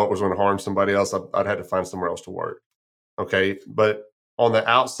 it was going to harm somebody else, I'd have to find somewhere else to work. Okay. But on the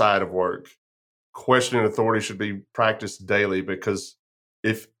outside of work, questioning authority should be practiced daily, because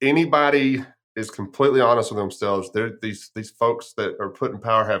if anybody is completely honest with themselves, these folks that are put in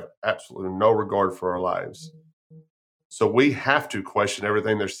power have absolutely no regard for our lives. So we have to question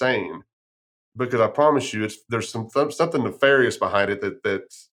everything they're saying, because I promise you, there's something nefarious behind it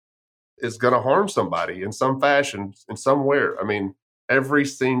that is going to harm somebody in some fashion, in somewhere. I mean, every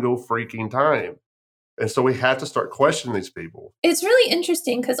single freaking time. And so we have to start questioning these people. It's really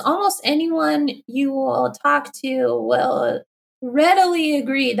interesting because almost anyone you will talk to will readily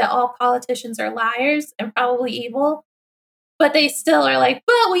agree that all politicians are liars and probably evil. but they still are like,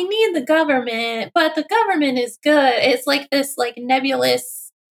 but we need the government, but the government is good. It's like this like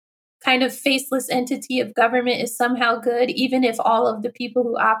nebulous kind of faceless entity of government is somehow good, even if all of the people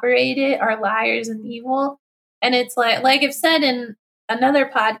who operate it are liars and evil. And it's like I've said in another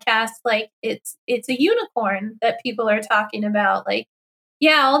podcast, like it's a unicorn that people are talking about. Like,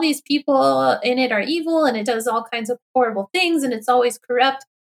 yeah, all these people in it are evil and it does all kinds of horrible things and it's always corrupt,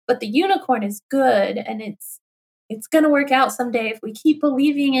 but the unicorn is good and it's going to work out someday if we keep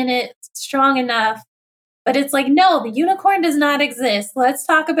believing in it strong enough. But it's like, no, the unicorn does not exist. Let's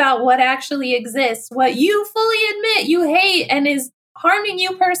talk about what actually exists, what you fully admit you hate and is harming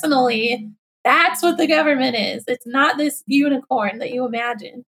you personally. That's what the government is. It's not this unicorn that you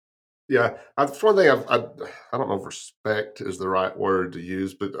imagine. Yeah, that's one thing I don't know if respect is the right word to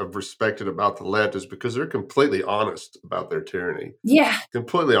use, but I've respected about the left is because they're completely honest about their tyranny. Yeah.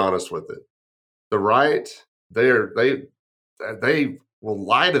 Completely honest with it. The right, they will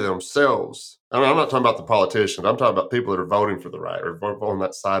lie to themselves. And I'm not talking about the politicians. I'm talking about people that are voting for the right or on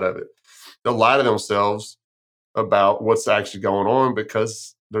that side of it. They'll lie to themselves about what's actually going on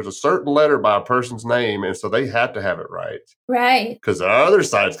because there's a certain letter by a person's name, and so they have to have it right. Right. Because the other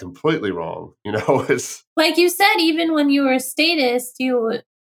side's completely wrong. It's like you said, even when you were a statist,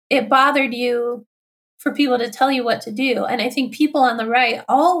 it bothered you for people to tell you what to do. And I think people on the right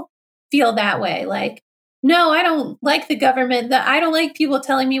all feel that way. Like, no, I don't like the government. I don't like people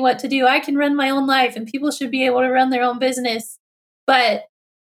telling me what to do. I can run my own life and people should be able to run their own business. But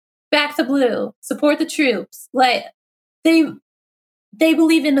back the blue, support the troops. Like they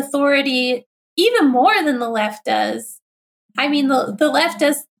believe in authority even more than the left does. I mean, the left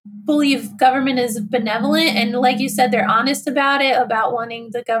does believe government is benevolent. And like you said, they're honest about it, about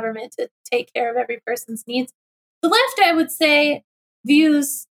wanting the government to take care of every person's needs. The left, I would say,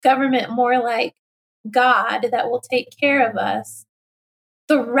 views government more like God that will take care of us.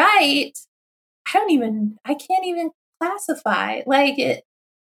 The right, I can't even classify. Like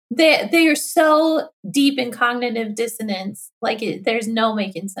they are so deep in cognitive dissonance. Like there's no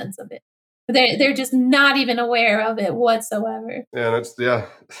making sense of it. They're just not even aware of it whatsoever. Yeah,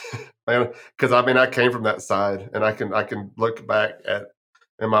 man. Because I came from that side, and I can look back at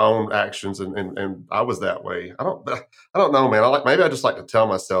in my own actions, and I was that way. I don't know, man. Maybe I just like to tell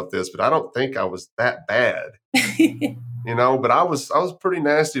myself this, but I don't think I was that bad. But I was pretty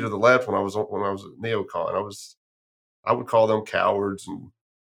nasty to the left when I was at neocon. I would call them cowards and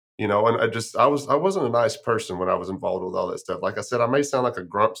I wasn't a nice person when I was involved with all that stuff. Like I said, I may sound like a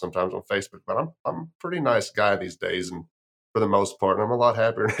grump sometimes on Facebook, but I'm a pretty nice guy these days, and for the most part, and I'm a lot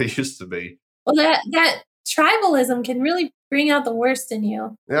happier than I used to be. Well, that tribalism can really bring out the worst in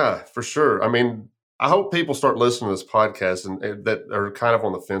you. Yeah, for sure. I mean, I hope people start listening to this podcast and that are kind of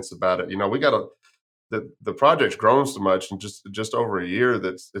on the fence about it. We got the project's grown so much in just over a year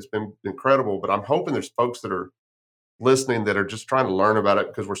it's been incredible. But I'm hoping there's folks that are listening that are just trying to learn about it,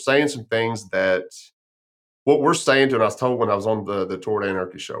 because we're saying some things that what we're saying to, and I was told when I was on the Toward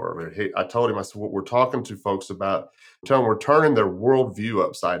Anarchy show earlier, I told him, I said, what we're talking to folks about, tell them we're turning their worldview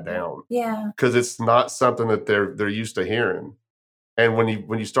upside down. Yeah. Because it's not something that they're used to hearing. And when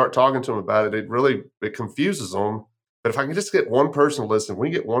you start talking to them about it, it confuses them. But if I can just get one person to listen, we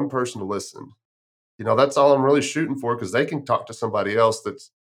get one person to listen, that's all I'm really shooting for, because they can talk to somebody else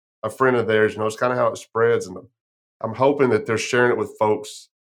that's a friend of theirs. It's kind of how it spreads. And I'm hoping that they're sharing it with folks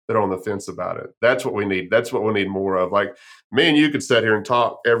that are on the fence about it. That's what we need. That's what we need more of. Like, me and you could sit here and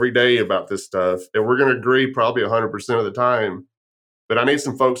talk every day about this stuff, and we're going to agree probably 100% of the time. But I need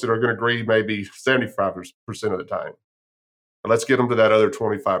some folks that are going to agree maybe 75% of the time. And let's get them to that other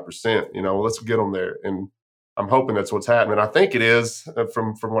 25%. Let's get them there. And I'm hoping that's what's happening. I think it is,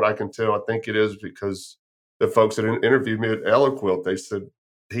 from what I can tell. I think it is, because the folks that interviewed me at Eloquilt, they said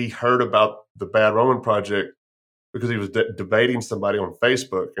he heard about the Bad Roman Project because he was debating somebody on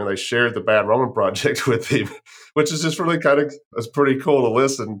Facebook, and they shared the Bad Roman Project with him, which is just really it's pretty cool to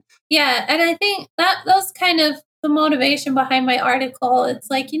listen. Yeah, and I think that was kind of the motivation behind my article. It's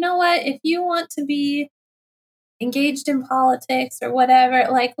like, you know what? If you want to be engaged in politics or whatever,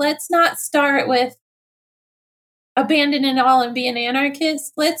 like, let's not start with abandon it all and be an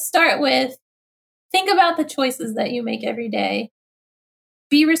anarchist. Let's start with think about the choices that you make every day.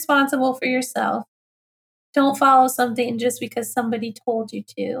 Be responsible for yourself. Don't follow something just because somebody told you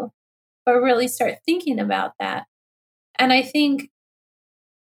to, but really start thinking about that. And I think,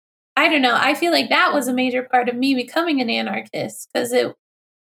 I don't know, I feel like that was a major part of me becoming an anarchist, because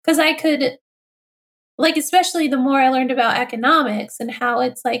I could, like, especially the more I learned about economics and how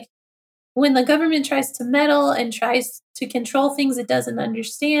it's like when the government tries to meddle and tries to control things it doesn't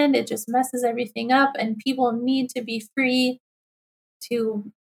understand, it just messes everything up, and people need to be free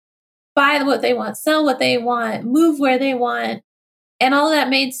to buy what they want, sell what they want, move where they want. And all that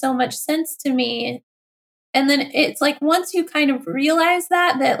made so much sense to me. And then it's like, once you kind of realize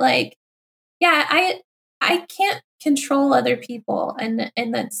that like, yeah, I can't control other people. And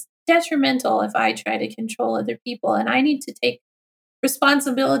that's detrimental if I try to control other people. And I need to take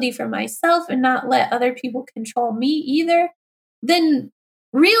responsibility for myself and not let other people control me either. Then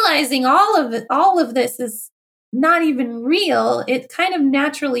realizing all of this is not even real, it kind of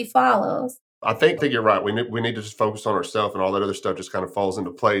naturally follows. I think you're right. We need to just focus on ourselves, and all that other stuff just kind of falls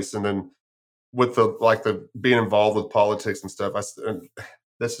into place. And then with the being involved with politics and stuff, and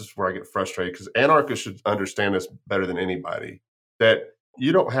this is where I get frustrated, because anarchists should understand this better than anybody, that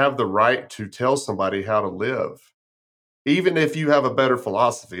you don't have the right to tell somebody how to live. Even if you have a better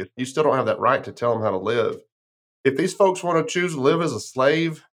philosophy, you still don't have that right to tell them how to live. If these folks want to choose to live as a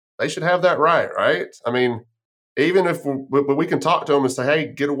slave, they should have that right? I mean, even if we can talk to them and say,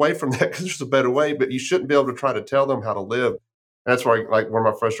 hey, get away from that because there's a better way, but you shouldn't be able to try to tell them how to live. And that's where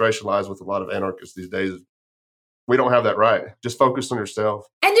my frustration lies with a lot of anarchists these days. We don't have that right. Just focus on yourself.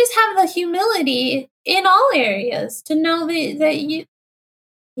 And just have the humility in all areas to know that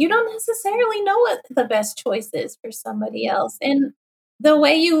you don't necessarily know what the best choice is for somebody else. And the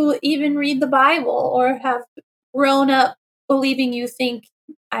way you even read the Bible or have grown up believing you think,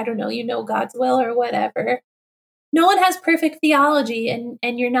 I don't know, you know God's will or whatever. No one has perfect theology,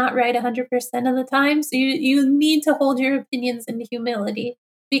 and you're not right 100% of the time. So you need to hold your opinions in humility,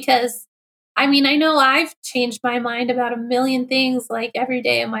 because I mean, I know I've changed my mind about a million things like every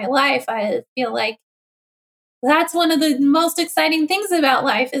day of my life. I feel like that's one of the most exciting things about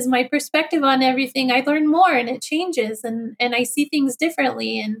life is my perspective on everything. I learn more and it changes, and I see things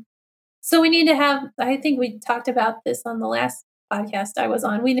differently. And so we need to have, I think we talked about this on the last podcast I was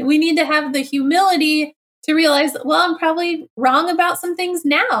on. We need to have the humility to realize, well, I'm probably wrong about some things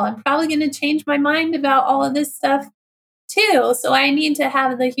now. I'm probably going to change my mind about all of this stuff too. So I need to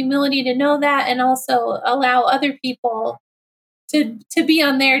have the humility to know that, and also allow other people to be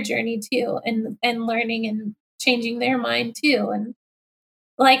on their journey too, and learning and changing their mind too. And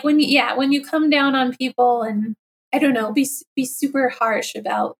like when you come down on people and, I don't know, be super harsh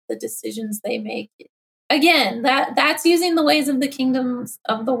about the decisions they make. Again, that's using the ways of the kingdoms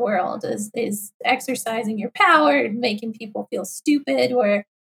of the world, is exercising your power and making people feel stupid, where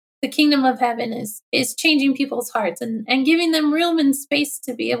the kingdom of heaven is changing people's hearts and giving them room and space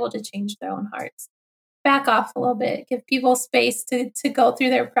to be able to change their own hearts. Back off a little bit, give people space to go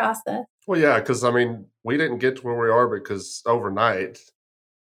through their process. Well, yeah, because I mean, we didn't get to where we are because overnight.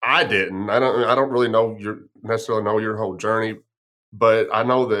 I didn't. I don't really necessarily know your whole journey, but I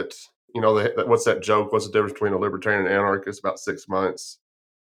know that, what's that joke? What's the difference between a libertarian and anarchist? About 6 months.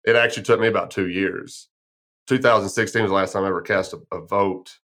 It actually took me about 2 years. 2016 was the last time I ever cast a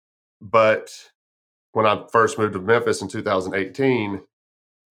vote. But when I first moved to Memphis in 2018,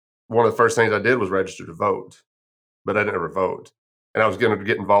 one of the first things I did was register to vote, but I didn't ever vote. And I was going to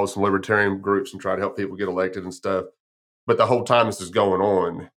get involved with some libertarian groups and try to help people get elected and stuff. But the whole time this is going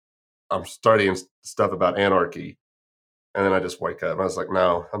on, I'm studying stuff about anarchy. And then I just wake up and I was like,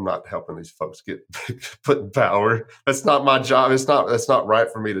 no, I'm not helping these folks get put in power. That's not my job. That's not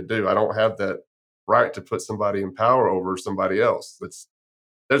right for me to do. I don't have that right to put somebody in power over somebody else.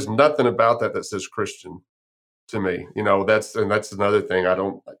 There's nothing about that says Christian to me. That's another thing. I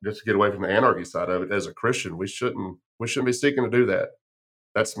don't, just to get away from the anarchy side of it. As a Christian, we shouldn't be seeking to do that.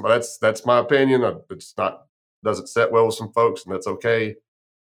 That's my opinion. It's not, doesn't set well with some folks, and that's okay.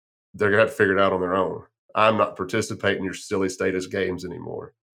 They're gonna have to figure it out on their own. I'm not participating in your silly status games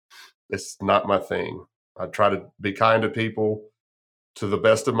anymore. It's not my thing. I try to be kind to people to the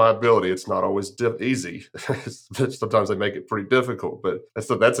best of my ability. It's not always easy. Sometimes they make it pretty difficult, but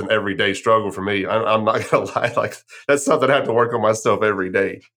that's an everyday struggle for me. I'm not gonna lie. Like, that's something I have to work on myself every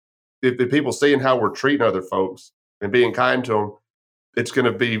day. If people seeing how we're treating other folks and being kind to them, it's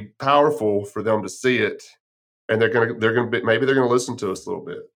going to be powerful for them to see it, and they're going to maybe they're going to listen to us a little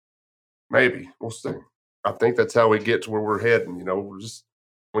bit. Maybe, we'll see. I think that's how we get to where we're heading.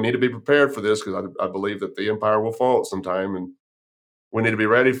 We need to be prepared for this, because I believe that the empire will fall at some time, and we need to be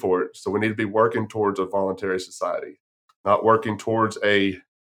ready for it. So we need to be working towards a voluntary society, not working towards a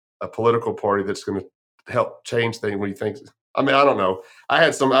political party that's going to help change things. When you think, I mean, I don't know.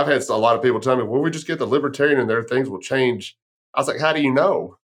 I've had a lot of people tell me, well, we just get the libertarian and there things will change. I was like, how do you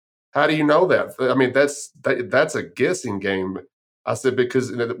know? How do you know that? I mean, that's a guessing game. I said,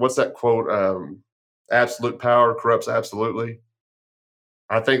 because what's that quote? Absolute power corrupts absolutely.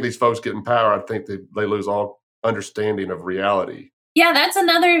 I think these folks get in power, I think they lose all understanding of reality. Yeah, that's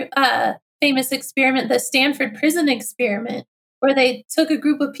another famous experiment, the Stanford prison experiment. where they took a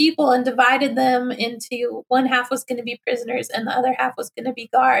group of people and divided them into one half was going to be prisoners and the other half was going to be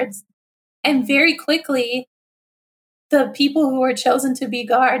guards. And very quickly, the people who were chosen to be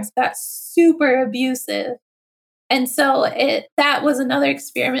guards got super abusive. And so that was another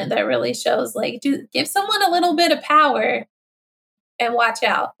experiment that really shows, like, give someone a little bit of power and watch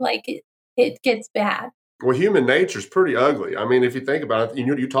out. Like, it gets bad. Well, human nature is pretty ugly. I mean, if you think about it,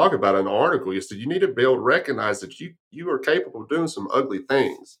 you talk about it in the article, you said you need to be able to recognize that you are capable of doing some ugly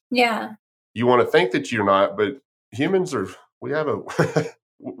things. Yeah. You want to think that you're not, but humans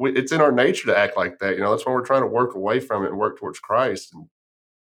it's in our nature to act like that. That's why we're trying to work away from it and work towards Christ.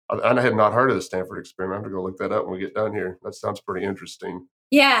 And I had not heard of the Stanford experiment. I'm going to go look that up when we get done here. That sounds pretty interesting.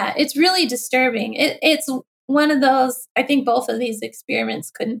 Yeah, it's really disturbing. It's one of those, I think both of these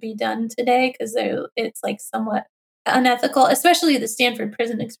experiments couldn't be done today because it's like somewhat unethical, especially the Stanford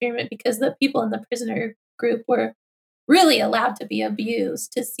prison experiment, because the people in the prisoner group were really allowed to be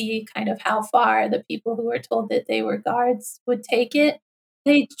abused to see kind of how far the people who were told that they were guards would take it.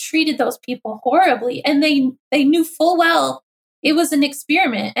 They treated those people horribly, and they knew full well it was an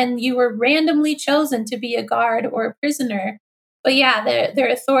experiment and you were randomly chosen to be a guard or a prisoner. But yeah,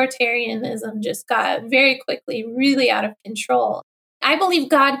 their authoritarianism just got very quickly really out of control. I believe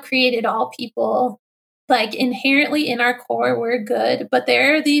God created all people, like inherently in our core, we're good. But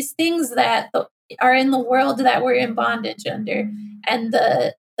there are these things that are in the world that we're in bondage under. And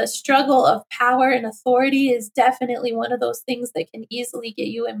the struggle of power and authority is definitely one of those things that can easily get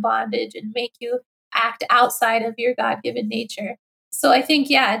you in bondage and make you act outside of your God-given nature. So I think,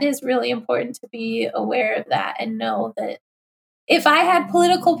 yeah, it is really important to be aware of that and know that if I had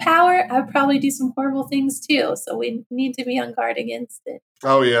political power, I'd probably do some horrible things too. So we need to be on guard against it.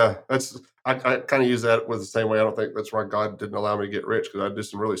 Oh yeah, I kind of use that with the same way. I don't think that's why God didn't allow me to get rich, because I'd do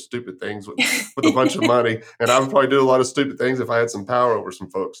some really stupid things with a bunch of money, and I would probably do a lot of stupid things if I had some power over some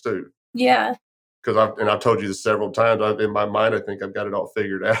folks too. Yeah. Because I've told you this several times. In my mind, I think I've got it all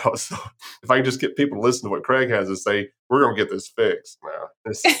figured out. So if I can just get people to listen to what Craig has to say, we're going to get this fixed.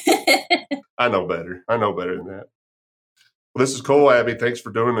 I know better. I know better than that. Well, this is cool, Abby. Thanks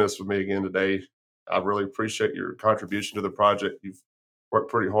for doing this with me again today. I really appreciate your contribution to the project. You've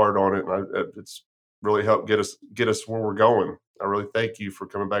worked pretty hard on it, and it's really helped get us where we're going. I really thank you for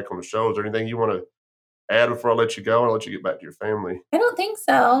coming back on the show. Is there anything you want to add before I let you go? I'll let you get back to your family. I don't think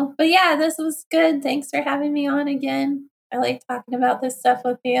so. But yeah, this was good. Thanks for having me on again. I like talking about this stuff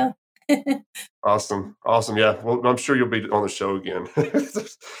with you. Awesome. Yeah. Well, I'm sure you'll be on the show again.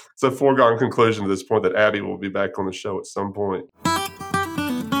 It's a foregone conclusion at this point that Abby will be back on the show at some point.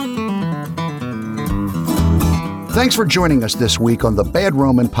 Thanks for joining us this week on the Bad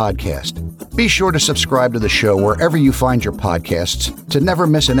Roman Podcast. Be sure to subscribe to the show wherever you find your podcasts to never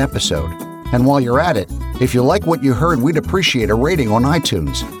miss an episode. And while you're at it, if you like what you heard, we'd appreciate a rating on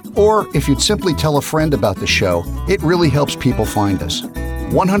iTunes. Or if you'd simply tell a friend about the show, it really helps people find us.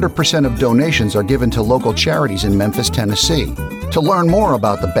 100% of donations are given to local charities in Memphis, Tennessee. To learn more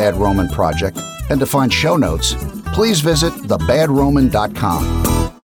about the Bad Roman Project and to find show notes, please visit thebadroman.com.